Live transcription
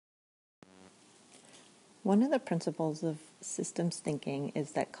One of the principles of systems thinking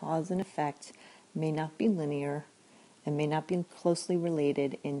is that cause and effect may not be linear and may not be closely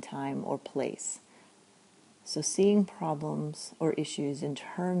related in time or place. So seeing problems or issues in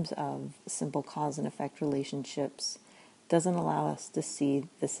terms of simple cause and effect relationships doesn't allow us to see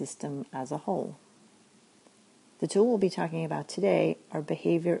the system as a whole. The tool we'll be talking about today are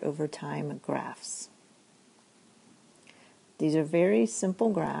behavior over time graphs. These are very simple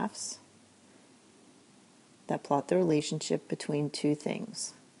graphs that plot the relationship between two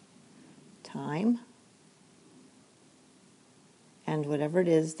things: time and whatever it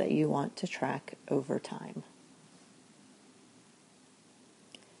is that you want to track over time.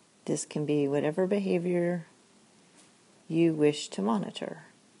 This can be whatever behavior you wish to monitor.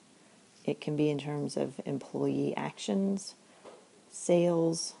 It can be in terms of employee actions,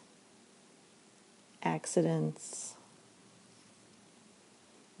 sales, accidents,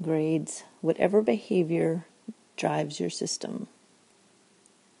 grades, whatever behavior drives your system.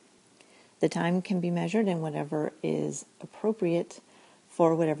 The time can be measured in whatever is appropriate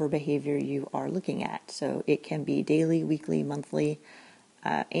for whatever behavior you are looking at. So it can be daily, weekly, monthly,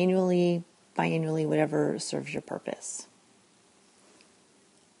 annually, biannually, whatever serves your purpose.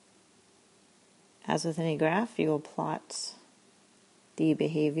 As with any graph, you will plot the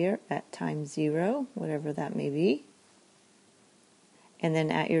behavior at time 0, whatever that may be, and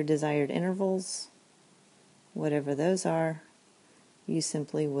then at your desired intervals, whatever those are, you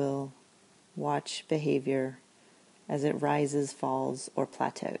simply will watch behavior as it rises, falls, or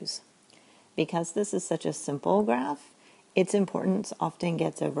plateaus. Because this is such a simple graph, its importance often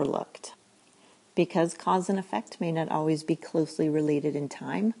gets overlooked. Because cause and effect may not always be closely related in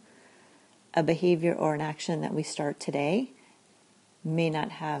time, a behavior or an action that we start today may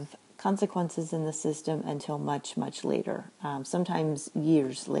not have consequences in the system until much, much later, sometimes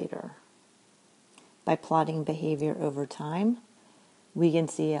years later. By plotting behavior over time, we can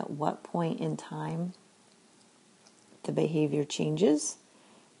see at what point in time the behavior changes,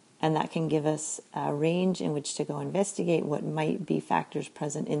 and that can give us a range in which to go investigate what might be factors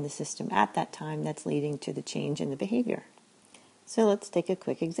present in the system at that time that's leading to the change in the behavior. So let's take a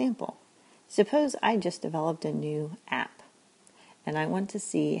quick example. Suppose I just developed a new app, and I want to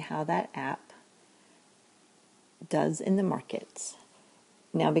see how that app does in the markets.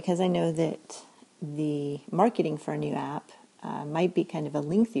 Now, because I know that the marketing for a new app might be kind of a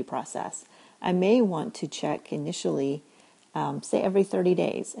lengthy process, I may want to check initially, say every 30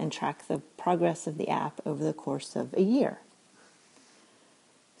 days, and track the progress of the app over the course of a year.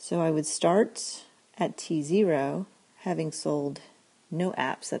 So I would start at T0, having sold no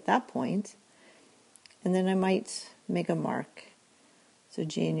apps at that point, and then I might make a mark. So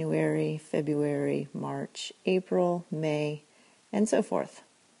January, February, March, April, May, and so forth.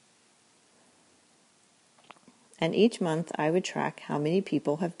 And each month I would track how many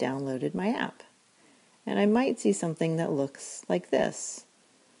people have downloaded my app. And I might see something that looks like this.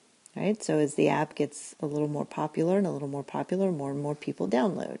 Right? So as the app gets a little more popular and a little more popular, more and more people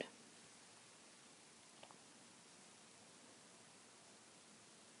download.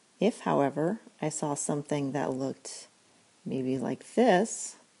 If, however, I saw something that looked maybe like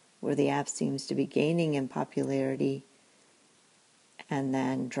this, where the app seems to be gaining in popularity and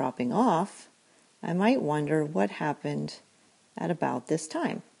then dropping off, I might wonder what happened at about this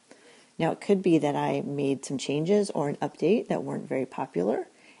time. Now, it could be that I made some changes or an update that weren't very popular.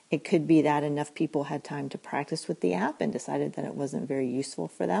 It could be that enough people had time to practice with the app and decided that it wasn't very useful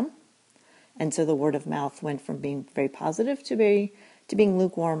for them. And so the word of mouth went from being very positive to being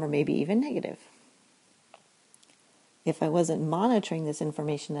lukewarm or maybe even negative. If I wasn't monitoring this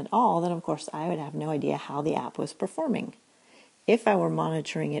information at all, then of course I would have no idea how the app was performing. If I were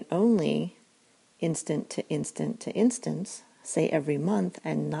monitoring it only instant to instant to instance, say every month,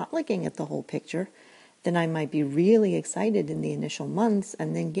 and not looking at the whole picture, then I might be really excited in the initial months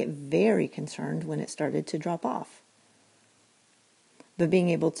and then get very concerned when it started to drop off. But being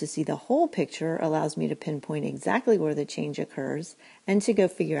able to see the whole picture allows me to pinpoint exactly where the change occurs and to go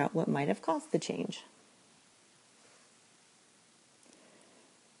figure out what might have caused the change.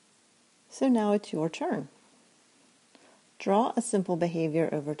 So now it's your turn. Draw a simple behavior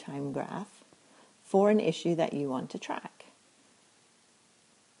over time graph for an issue that you want to track.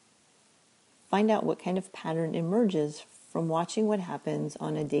 Find out what kind of pattern emerges from watching what happens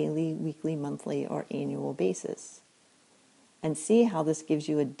on a daily, weekly, monthly, or annual basis. And see how this gives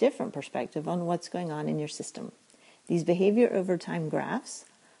you a different perspective on what's going on in your system. These behavior over time graphs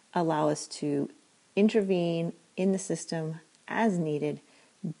allow us to intervene in the system as needed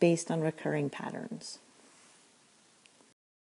based on recurring patterns.